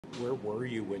Where were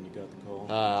you when you got the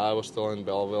call? I was still in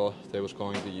Belleville. They was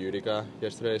going to Utica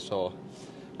yesterday, so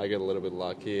I get a little bit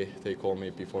lucky. They called me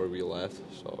before we left,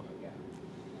 so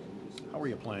How are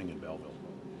you playing in Belleville?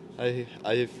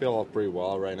 I feel pretty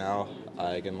well right now.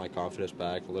 I get my confidence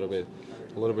back a little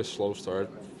bit slow start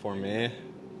for me,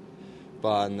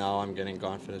 but now I'm getting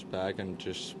confidence back and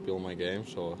just build my game.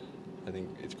 So I think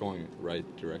it's going right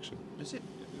direction.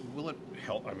 Will it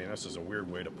help? I mean, this is a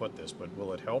weird way to put this, but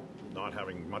will it help not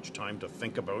having much time to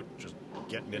think about just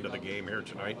getting into the game here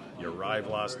tonight? You arrived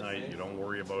last night. You don't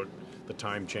worry about the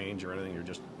time change or anything. You're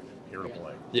just here to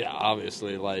play. Yeah,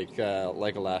 obviously, like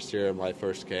last year, my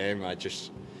first game,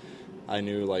 I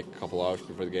knew like a couple hours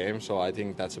before the game, so I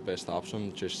think that's the best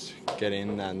option. Just get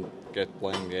in and get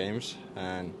playing games,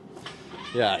 and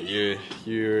yeah,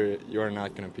 you're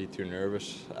not gonna be too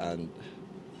nervous, and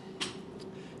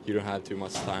you don't have too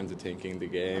much time to thinking the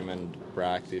game and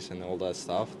practice and all that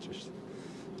stuff.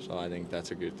 So I think that's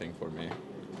a good thing for me.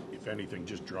 If anything,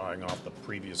 just drawing off the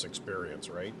previous experience,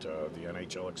 right? The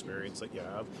NHL experience that you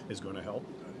have is going to help.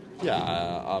 Yeah,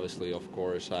 obviously, of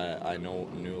course, I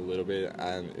knew a little bit,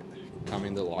 and coming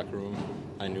in the locker room,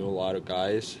 I knew a lot of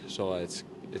guys, so it's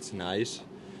nice.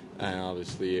 And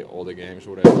obviously, all the games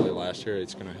what I played last year,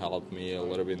 it's going to help me a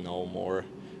little bit know more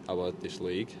about this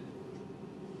league.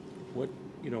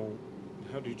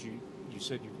 How did you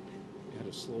said you had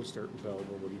a slow start in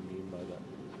Belleville. What do you mean by that?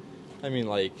 I mean,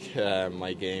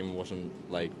 my game wasn't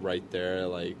like right there,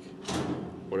 like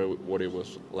what it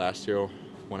was last year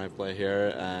when I play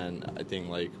here, and I think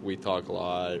like we talk a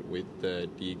lot with the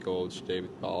D coach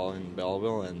David Ball in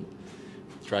Belleville and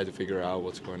try to figure out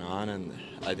what's going on, and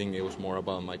I think it was more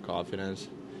about my confidence,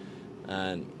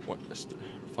 and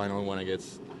finally when I get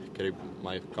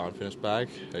my confidence back,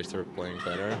 I start playing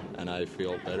better and I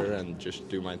feel better and just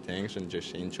do my things and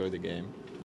just enjoy the game.